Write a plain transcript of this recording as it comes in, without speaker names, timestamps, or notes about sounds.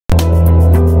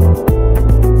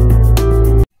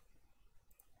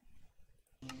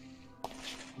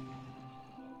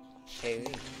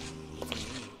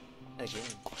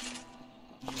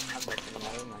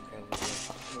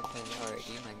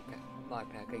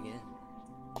again.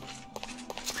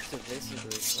 So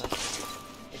basically,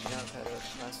 if you're not caught up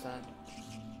last time,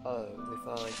 we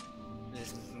fought like this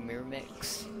mirror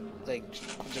mix, like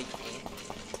big ant,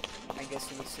 I guess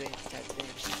you would say, type thing,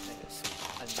 like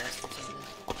a nest or something.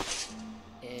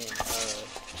 And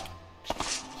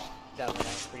that went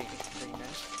out pretty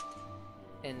nice.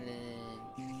 And then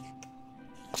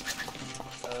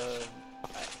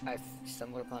I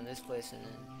stumbled upon this place, and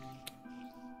then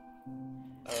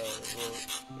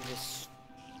we'll just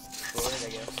explore it, I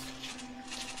guess.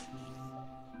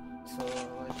 So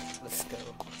let's go.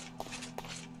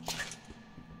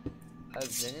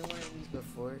 I've been in one of these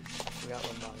before. I forgot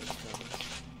what mod it's from.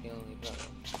 The only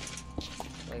problem.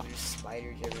 Like there's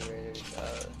spiders everywhere.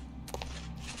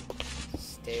 There's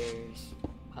stairs.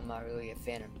 I'm not really a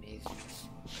fan of mazes.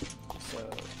 So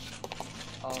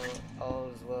all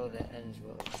is well that ends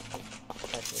well.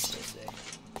 That's what they say.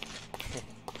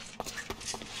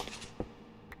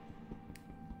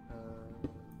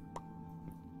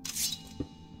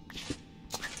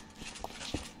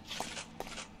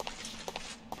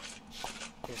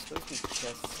 There's supposed to be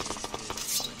chests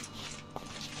here.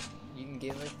 You can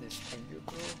get like this ender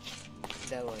pearl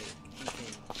that like you can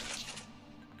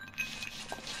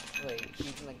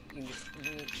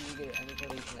get an ender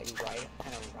pearl that you can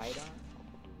like ride on,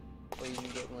 or you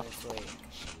can get one that's like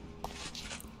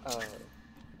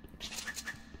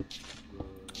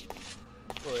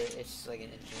or it's just like an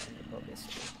infinite ender pearl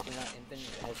basically. It's not infinite,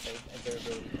 it has like a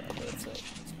durability, but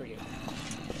it's pretty good.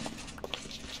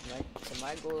 So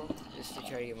my goal is to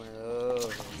try to get one of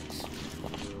those.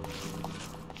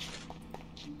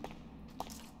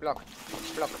 Block.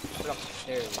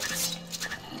 There we go.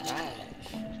 Nice.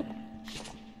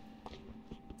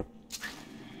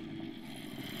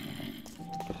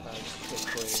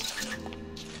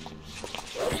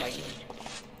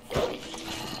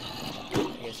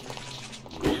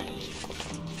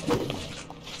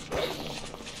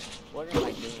 What am I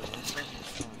doing?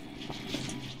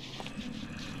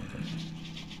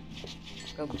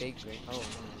 Go big brain. Oh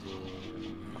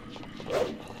no.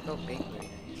 Go big brain.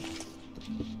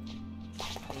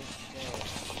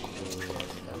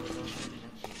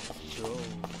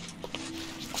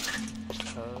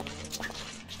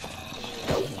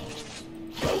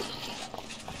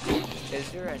 Is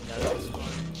there another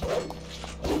one?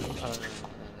 Oh no, that was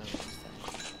just that.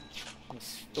 I'm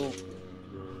stupid.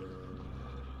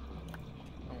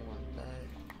 I want that.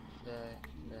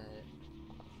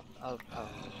 I'll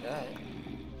want that.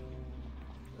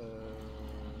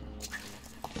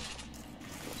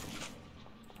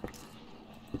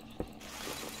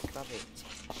 Stop it.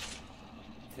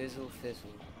 Fizzle.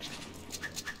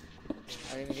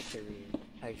 I didn't even get to read.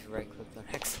 I just right clicked on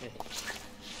accident.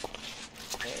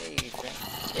 Hey, friend.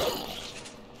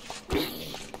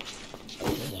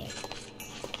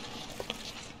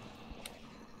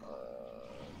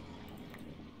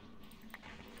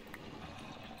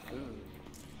 Food.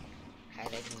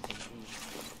 Highlight some food.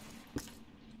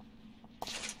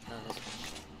 No, this one.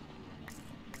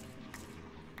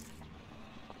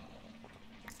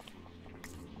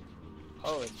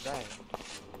 Oh, it's that.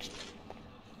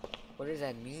 What does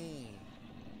that mean?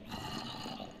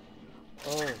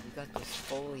 Oh, we got this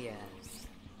foliage.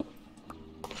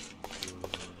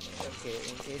 Okay,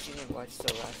 in case you didn't watch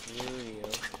the last video,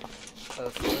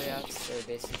 foliage are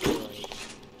basically like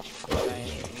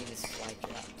giant Venus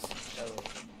flytraps that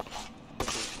like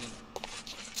eat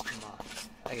moths,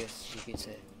 I guess you could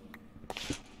say.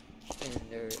 And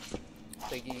they're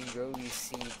like you can grow these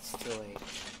seeds to like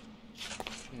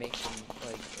make them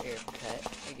like your pet,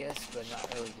 I guess, but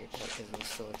not really your pet because they'll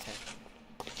still attack you.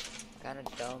 Kinda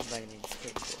dumb, but I mean it's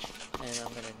pretty cool. And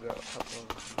I'm gonna grow a couple of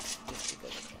them just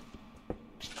because I can.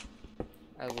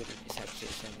 I literally just have to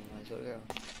send me might as well grow.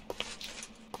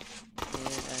 And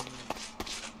I'm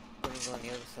gonna go on the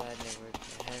other side, and then we're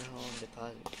gonna head home,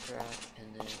 deposit crap, and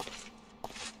then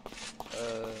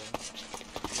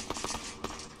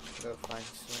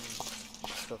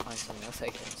go find something else, I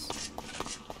guess.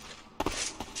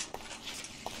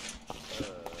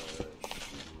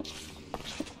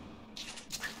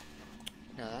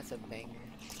 No, that's a banger.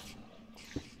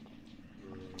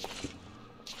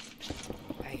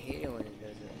 I hate it when it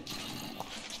does that.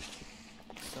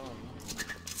 So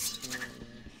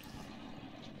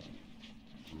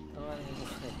annoying.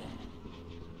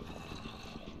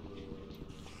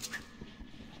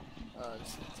 Oh, this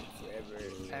is gonna take forever.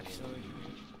 Actually.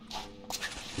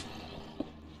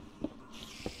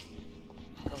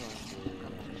 Come on.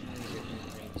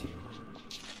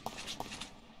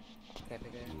 Can I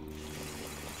pick it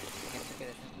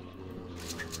up?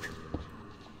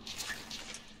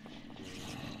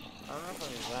 I don't know if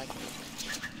I'm lagging.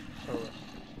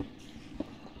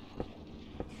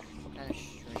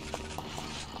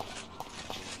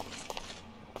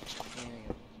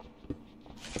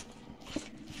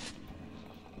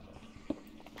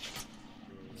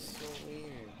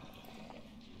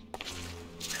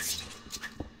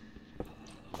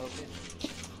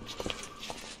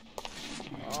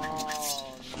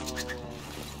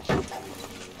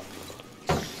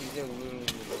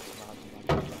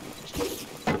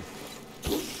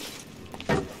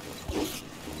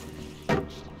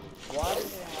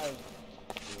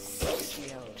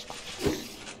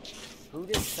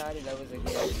 That was a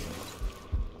good idea.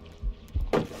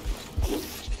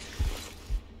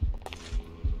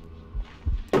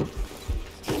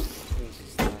 Please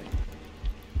just die.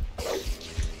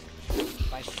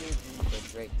 My shield didn't go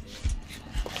break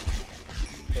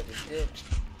there. If it did,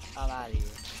 I'm out of here.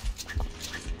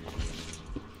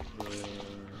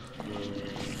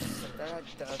 But that had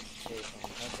duct tape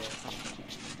on. Okay.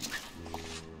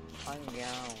 I'm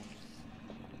down.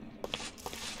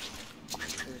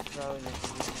 There's probably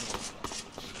nothing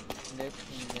Nick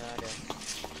Pinata.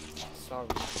 Sorry.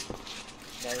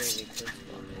 That is a curse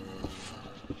word.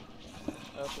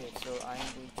 Okay, so I am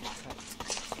going to cut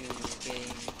to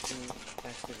getting to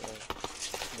back to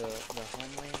the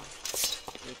homeland,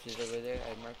 which is over there. I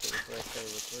marked it before I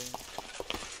started recording.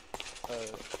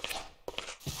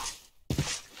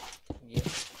 Yeah.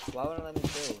 Why wouldn't let me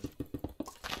build?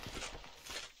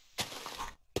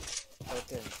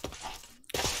 Okay.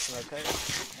 So I cut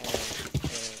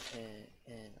it,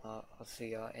 and I'll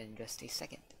see y'all in just a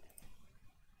second.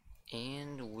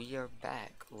 And we are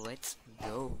back. Let's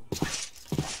go.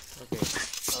 Okay.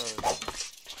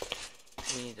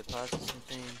 We need to process some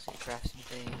things and craft some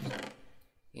things.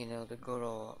 You know, the good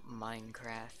old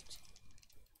Minecraft.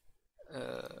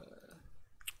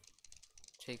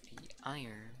 Take the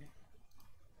iron.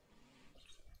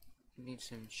 Need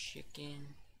some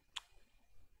chicken.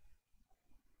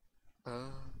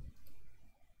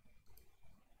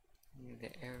 Need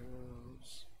the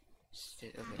arrows.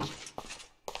 Okay.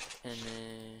 And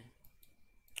then,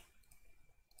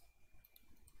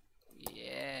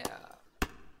 yeah.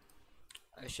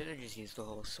 I should have just used the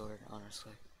whole sword,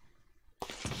 honestly.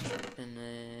 And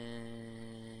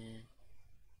then,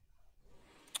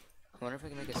 I wonder if I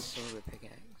can make a silver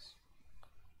pickaxe.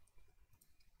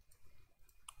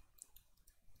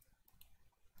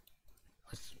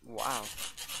 Wow.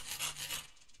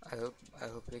 I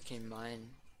hope it can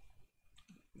mine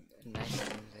nice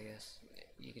things, I guess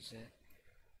you could say.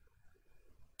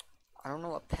 I don't know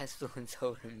what pestilence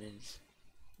totem is.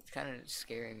 It's kind of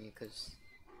scaring me because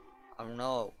I don't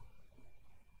know.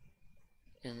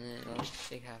 And then I'll just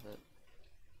take half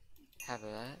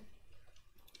of that.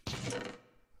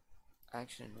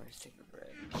 Actually, no, just take the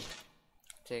bread.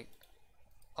 Take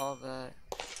all that.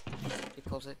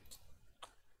 Deposit.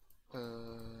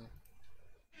 And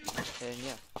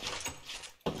yeah.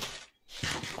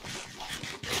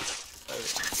 Okay,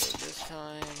 so this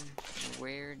time,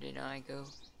 where did I go?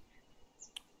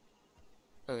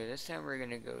 Okay, this time we're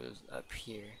gonna go up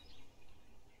here.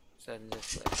 So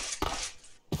this way.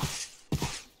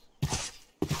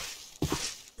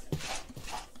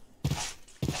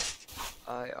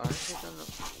 I honestly don't know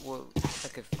what I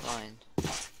could find.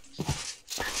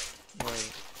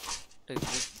 Wait,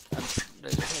 this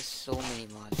has so many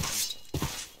mods.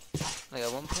 Like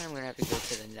at one point I'm gonna have to go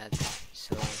to the nether,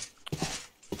 so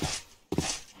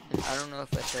and I don't know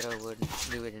if I said I would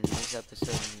do it in this episode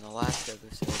or in the last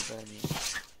episode, but I mean,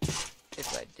 if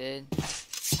I did,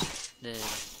 then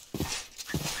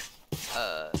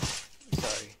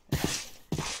sorry.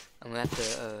 I'm gonna have to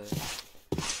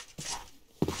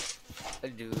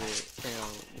do it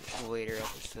in a later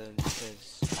episode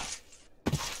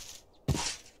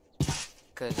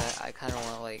because I kind of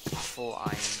want like full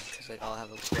iron because like I'll have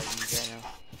a weapons right now.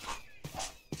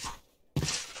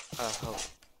 Hope.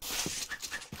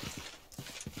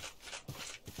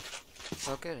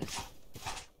 Okay then.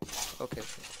 Okay.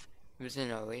 It was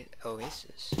in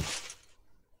Oasis.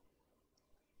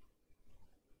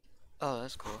 Oh,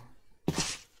 that's cool.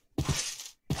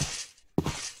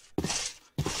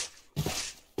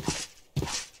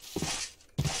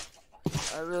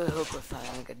 I really hope I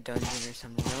find like a dungeon or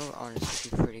something. That would honestly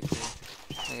be pretty cool.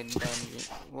 Like a dungeon.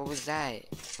 What was that?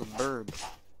 A burb.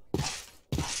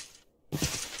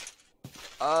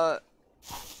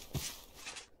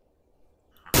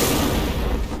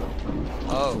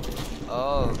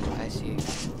 Oh, I see.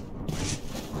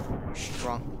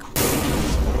 Shrunk.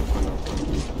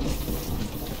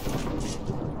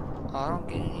 Oh, I don't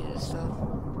get any of this stuff.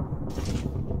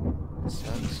 This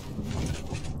sucks.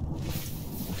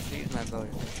 Use my bow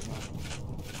to fish them off.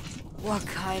 What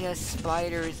kind of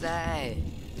spider is that?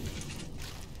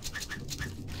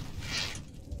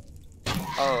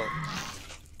 Oh,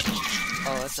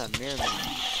 that's a merman.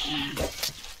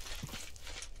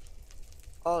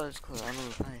 Oh, that's cool. I know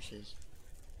what punishes.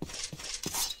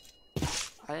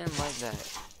 I didn't like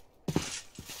that.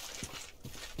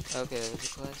 Okay, there's a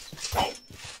quest.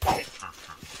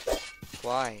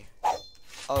 Why?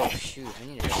 Oh shoot, I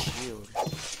need a shield.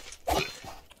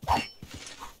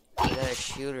 Is that a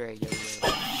shield or a yo-yo?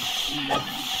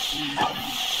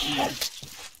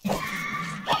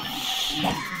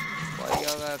 Why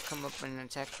y'all gotta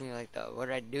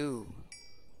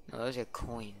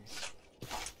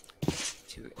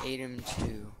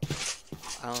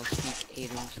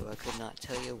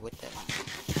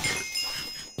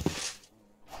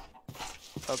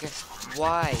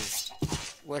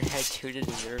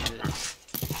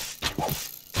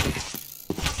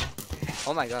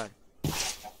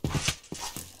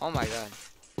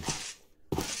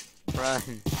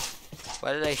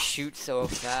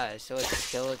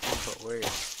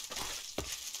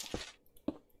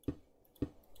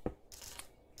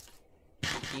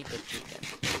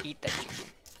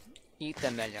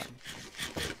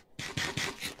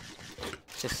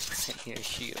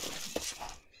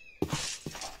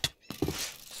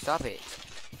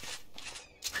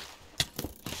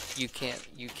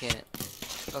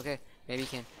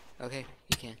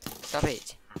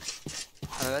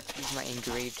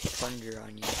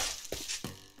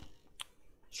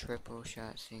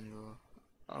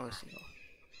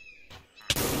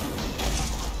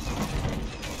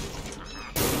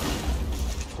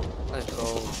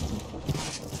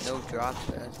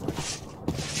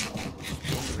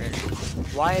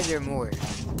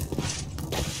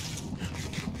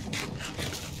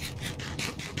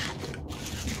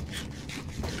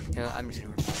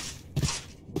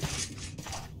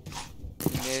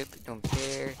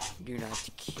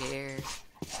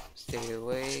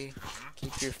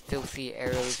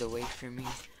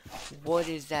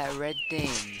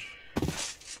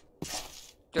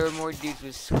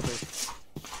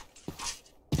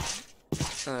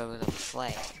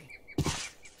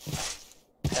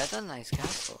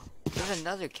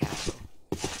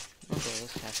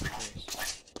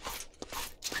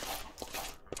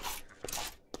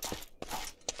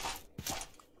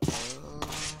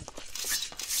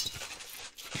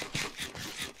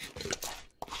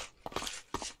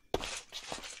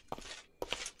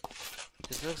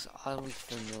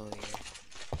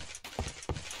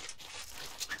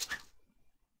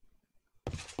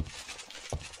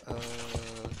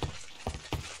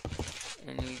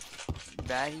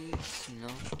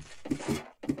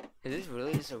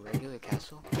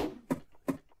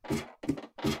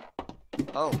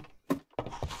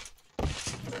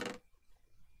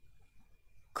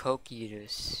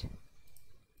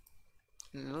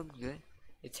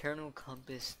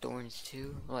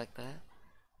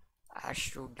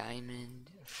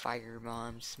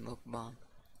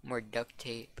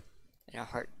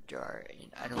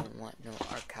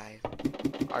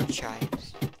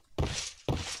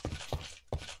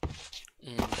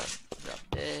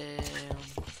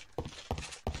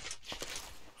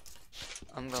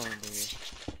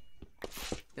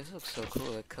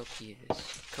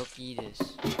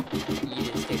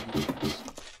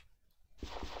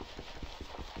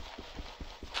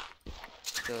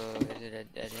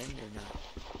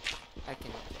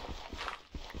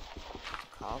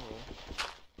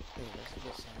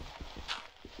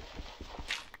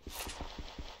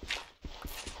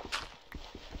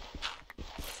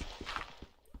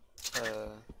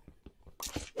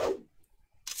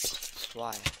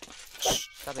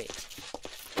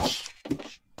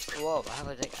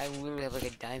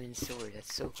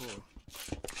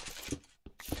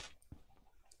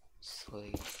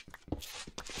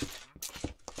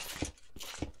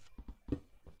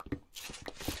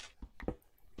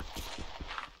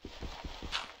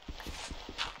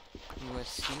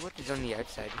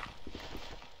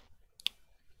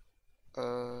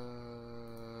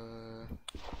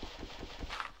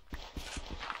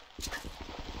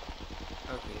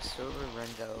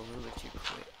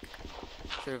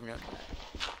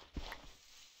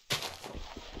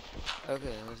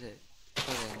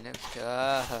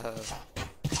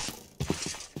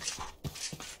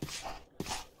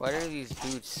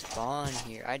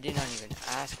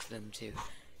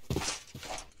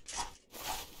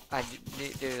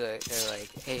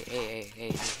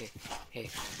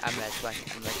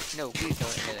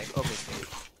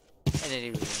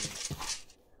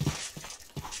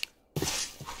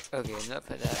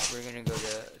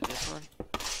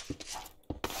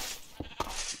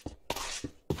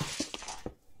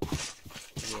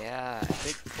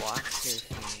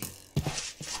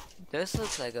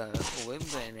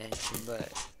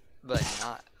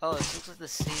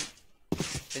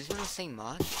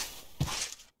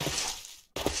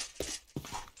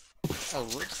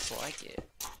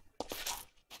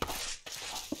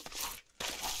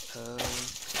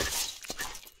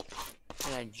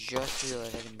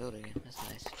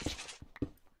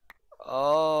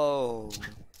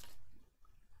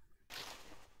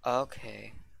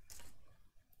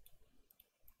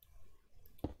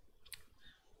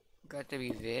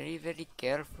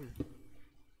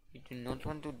Do not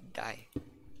want to die.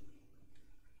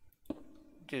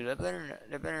 Dude, there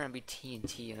better not be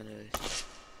TNT on this.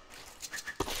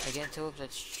 I can't tell if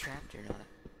that's trapped or not.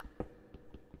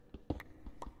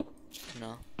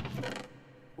 No.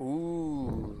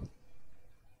 Ooh.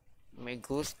 Me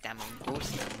gusta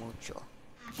mucho.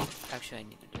 Actually, I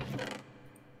need to do it.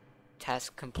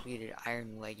 Task completed.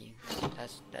 Iron leggings.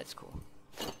 That's cool.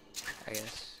 I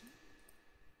guess.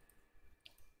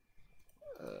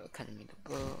 Kind of need to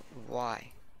go.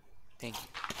 Why? Thank you.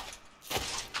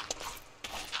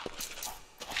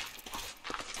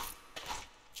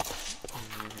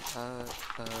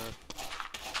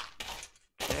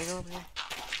 Can I go up here?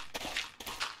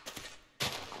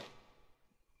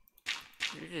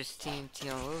 You're just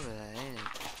TNT all over that, ain't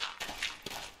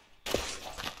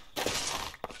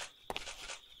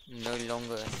it? No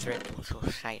longer a threat to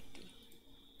society.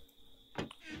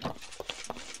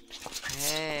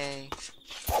 Hey.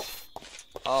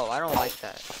 Oh, I don't like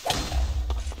that.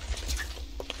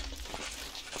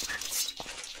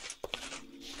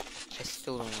 I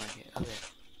still don't like it.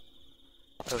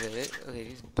 Okay,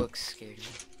 these books scared me.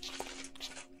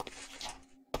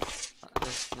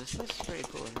 This looks pretty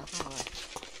cool, not gonna lie.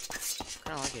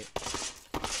 Kinda like it.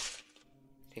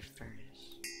 A furnace.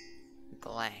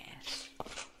 Glass.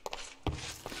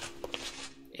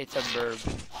 It's a bird.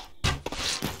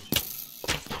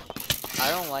 I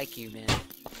don't like you, man.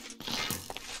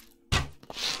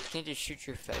 Can't just shoot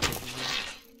your feathers in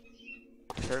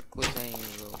here. Kirk was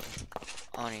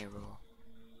on a roll.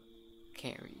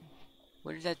 Can't read.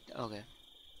 What is that? Okay.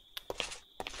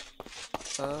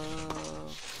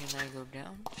 Can I go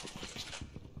down?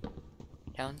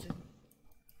 Down to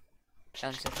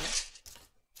here?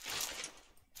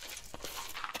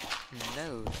 No,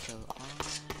 so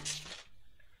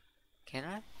can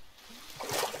I?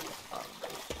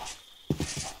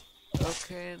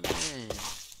 Okay then.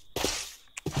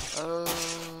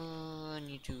 I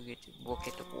need to walk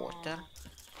at the water.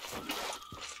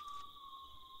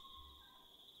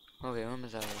 Okay,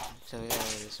 almost out. So we gotta go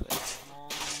this way.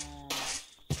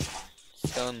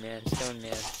 Stone man,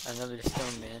 another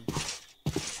stone man.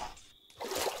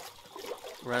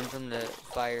 Run from the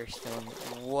firestone.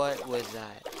 What was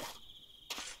that?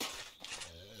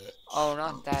 Oh,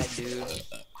 not that dude.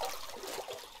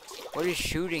 What is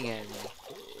shooting at me?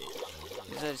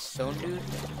 Is that a stone dude?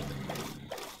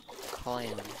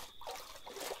 Clam.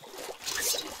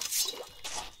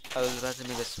 I was about to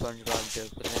make a SpongeBob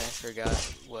joke, but then I forgot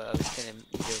what I was gonna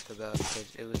joke about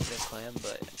because it was the clam,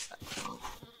 but...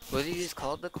 Was he just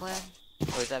called the clam?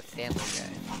 Or is that Family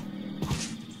Guy?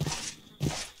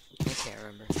 I can't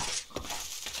remember.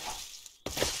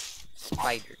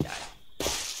 Spider guy.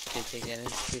 Did you take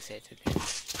damage? Please say I took damage.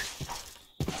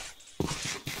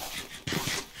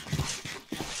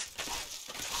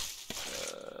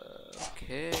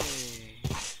 Okay.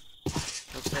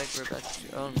 Looks like we're about to...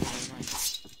 Oh, never mind.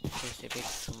 There's a big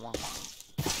swamp.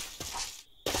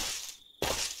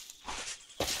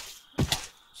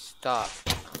 Stop.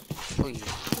 Please.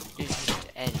 This is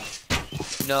the end.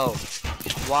 No.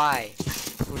 Why?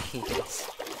 Please.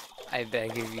 I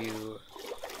beg of you.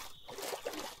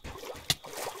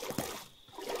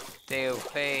 Stay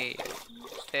away.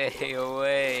 Stay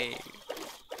away.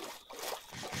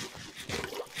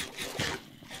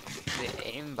 The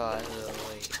aimbot though,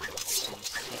 like,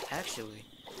 actually.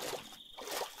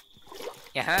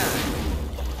 Yeah.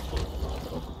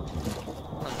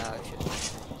 Oh no, I should.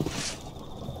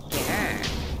 Yeah.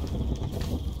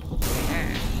 Yeah.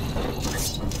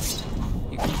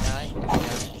 You can die.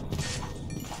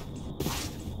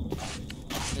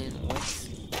 And let's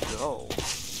go.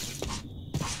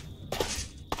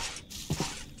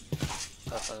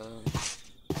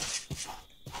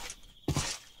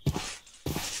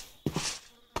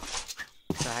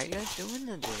 So how you guys doing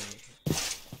today?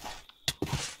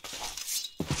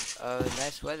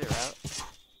 Nice weather out.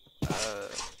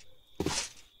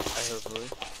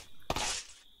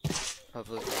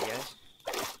 Hopefully for you guys.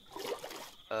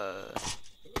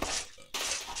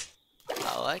 I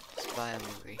like this biome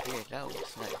over here. That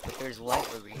looks nice. But there's light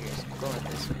over here, so I'm going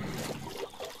this way.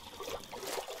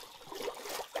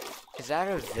 Is that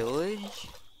a village?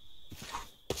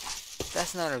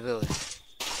 That's not a village.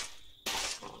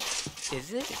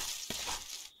 Is it?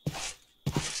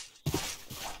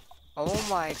 Oh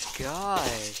my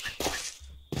gosh.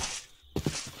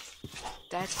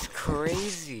 That's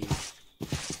crazy.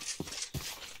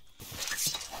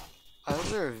 I hope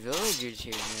there are villagers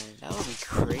here, man. That would be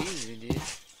crazy, dude.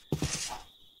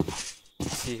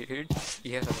 Dude,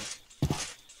 yo.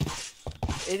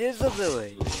 It is a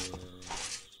village.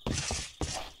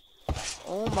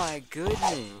 Oh my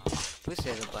goodness. Please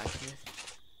say the blacksmith.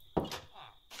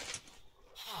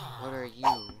 What are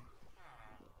you?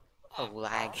 Oh,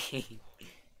 lagging.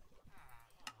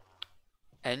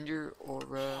 Ender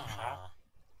Aura.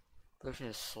 Potion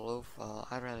is slow fall.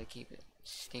 I'd rather keep it.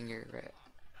 Stinger rat.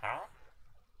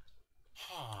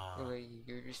 Oh, wait,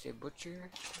 you're just a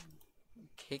butcher?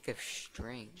 Cake of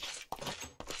strength.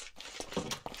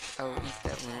 I'll eat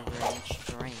that whenever I need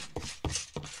strength.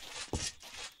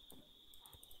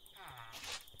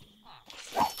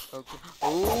 Okay.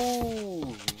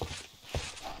 Ooh!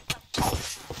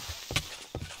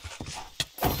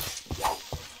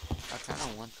 I kinda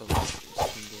want the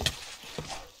fingers.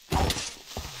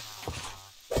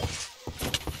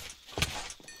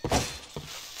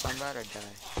 I'm about to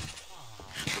die.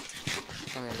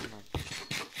 Okay, never mind.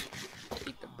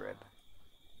 Eat the bread.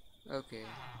 Okay.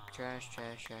 Trash,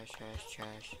 trash, trash, trash,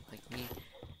 trash. Like me.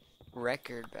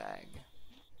 Record bag.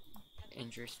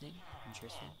 Interesting.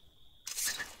 Interesting.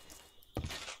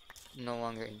 No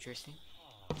longer interesting.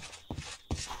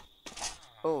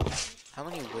 Oh, how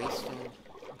many waystone?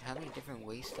 How many different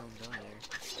waystones are there?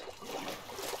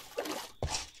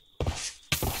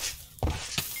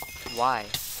 Why?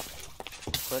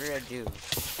 What did I do?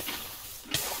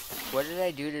 What did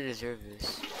I do to deserve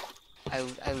this? I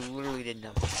literally did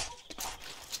nothing.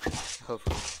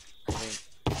 Hopefully. I think.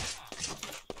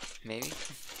 Maybe?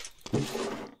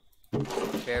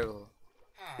 Barrel.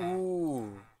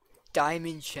 Ooh.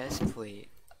 Diamond chest plate.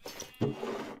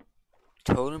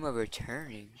 Totem of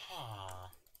returning.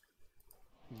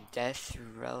 Death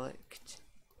relic.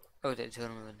 Oh, the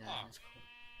totem of death. That's cool.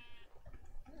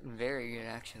 Very good,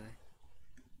 actually.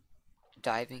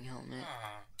 Diving helmet.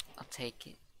 I'll take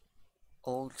it.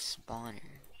 Old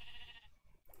spawner.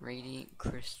 Radiant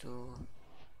crystal.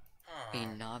 A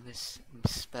novice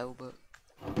spellbook.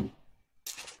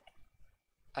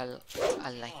 I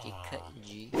like it cut,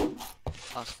 G.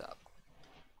 I'll stop.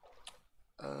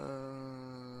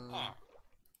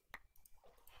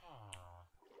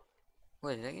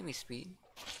 Wait, did that give me speed?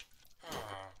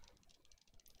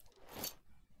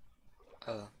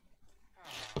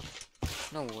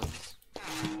 No worries.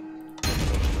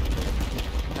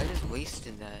 I just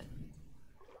wasted that.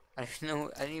 I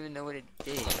didn't even know what it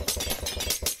did.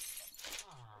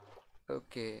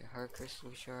 Okay, heart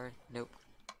crystal shard. Nope.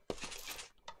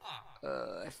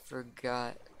 I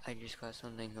forgot. I just got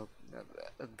something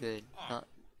good.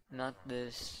 Not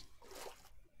this.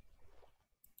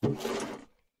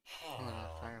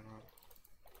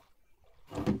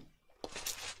 Firebomb.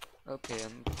 Okay,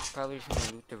 I'm probably just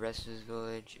gonna loot the rest of this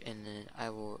village, and then I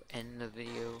will end the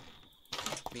video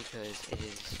because it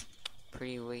is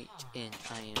pretty late and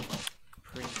I am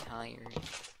pretty tired.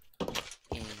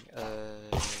 And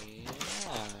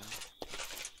yeah.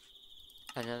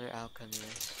 Another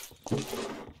alchemist.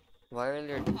 Why are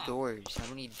there doors? How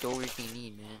many doors do you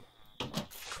need, man?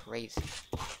 Crazy.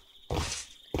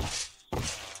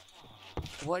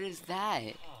 What is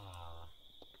that?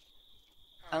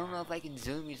 I don't know if I can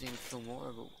zoom using film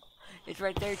more, but it's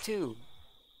right there too.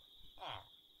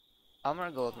 I'm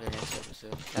gonna go up there next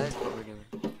episode. That is what we're doing.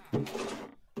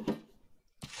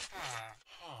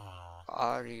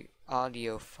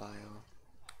 Audio file.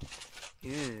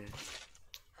 Ew.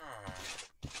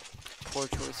 Poor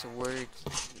choice of words.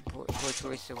 Poor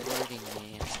choice of wording,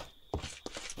 man.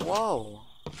 Whoa!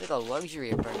 It's like a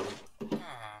luxury apartment.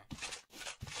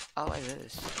 I like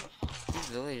this. This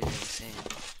village is insane.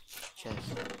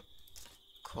 Chest.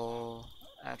 Coal.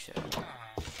 Actually.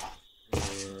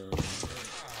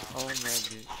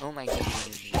 Oh my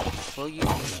goodness. Will you be?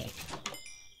 Is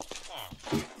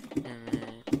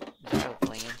that a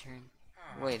lantern?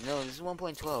 Wait, no, this is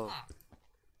 1.12.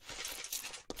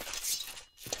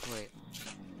 Wait.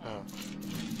 Oh.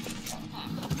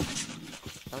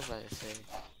 I was about to say.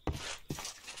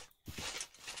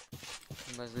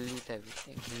 You must loot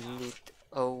everything. Loot.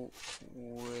 Oh,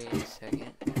 wait a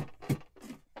second.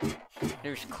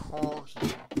 There's coal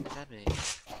here. What's happening?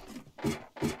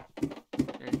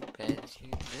 There's beds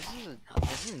here.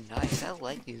 This is nice. I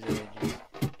like these villages.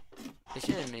 They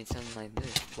should have made something like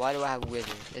this. Why do I have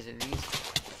wither? Is it these?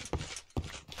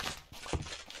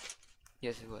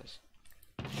 Yes, it was.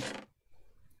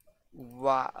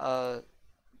 Wow,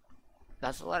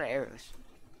 that's a lot of arrows.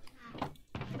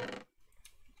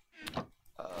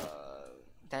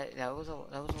 That was a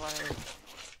lot of arrows.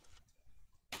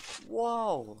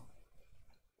 Whoa!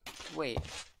 Wait,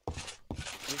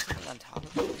 there's something on top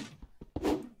of it?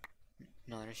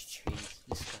 No, there's trees.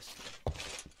 Disgusting.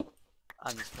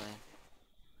 I'm just playing.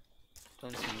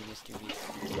 Don't see me, Mr. Beast.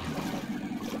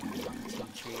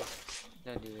 Some trees.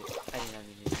 Don't do it. I did not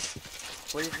mean it.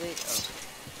 What is it?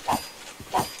 Oh.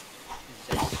 Is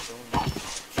that so much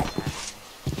trash?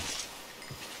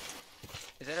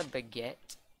 Is that a big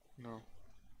baguette? No.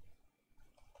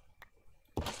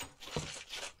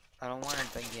 I don't want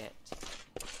a baguette.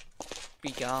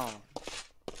 Be gone.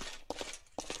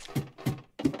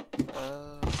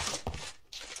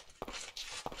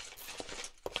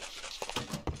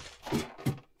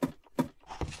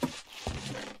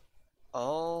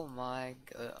 Oh my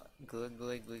god. Good.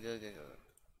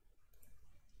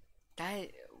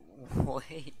 That.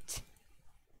 Wait.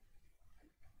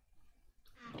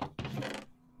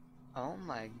 Oh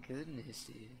my goodness,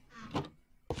 dude.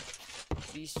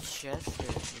 These chests are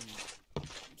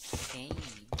insane.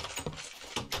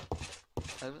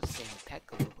 I was saying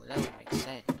impeccable, but that would make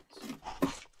sense.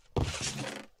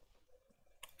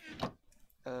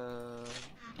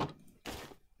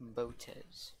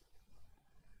 Botes.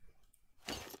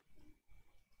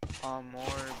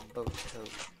 More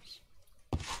botos.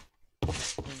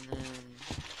 And then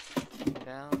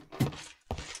down.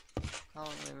 How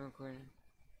long am I recording?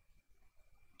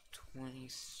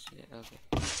 26. Okay.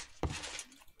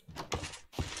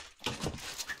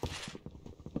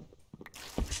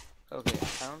 Okay,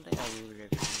 I don't think I looted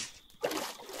everything.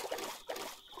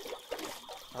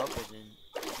 I hope I didn't.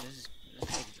 This is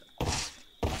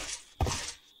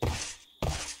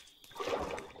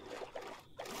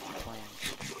plan.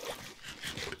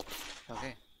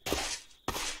 Okay.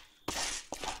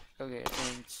 Okay,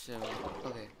 and so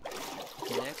okay.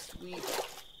 Next week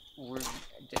we're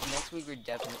definitely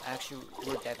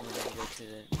gonna go to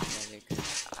the nether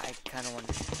because I kind of want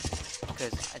to,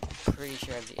 because I'm pretty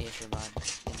sure I have the Aether mod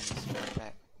in this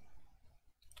Modpack.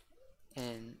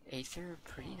 And Aether are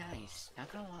pretty nice,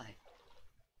 not gonna lie.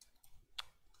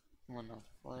 Want no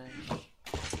flesh.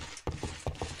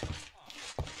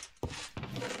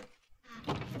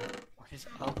 What is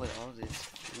up with all this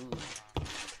food?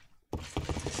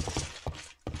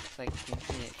 It's like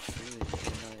infinite food,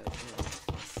 even though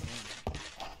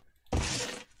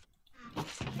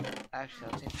actually,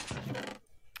 I'll take the bread.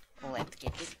 Let's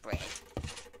get this bread.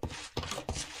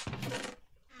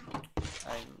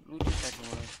 Alright, we'll do the second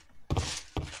one.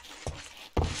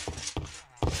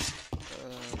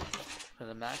 For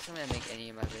the maximum I make any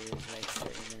of my videos like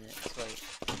 30 minutes, like,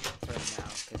 for now,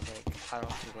 because, like, I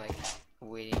don't feel like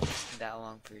waiting that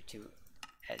long for it to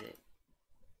edit.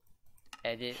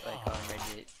 Edit, like, on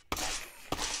Reddit.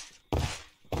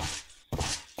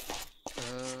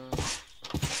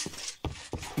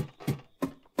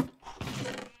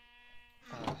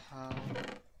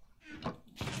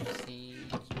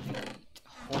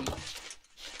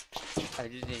 I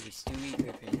just did a Stewie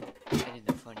Griffin. I did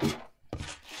the funny.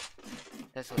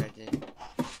 That's what I did.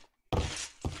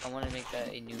 I want to make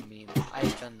that a new meme.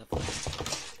 I've done the funny.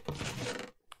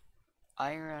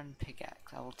 Iron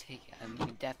pickaxe. I will take it. I'm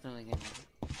definitely gonna do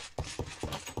it.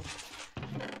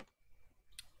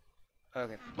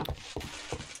 Okay.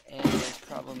 And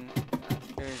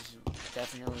there's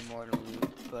definitely more to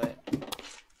loot, but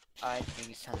I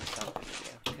think it's time to stop the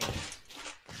video. Okay.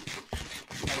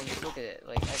 I mean, just look at it.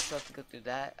 Like, I still have to go through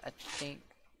that, I think,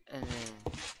 and then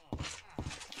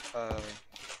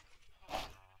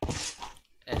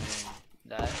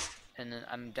that, and then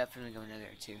I'm definitely going to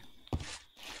there too.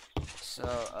 So,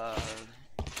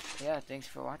 yeah, thanks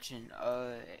for watching.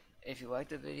 If you liked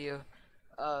the video,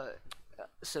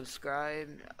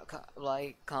 subscribe,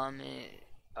 like, comment,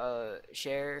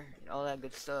 share, all that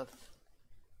good stuff,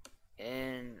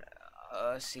 and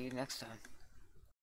see you next time.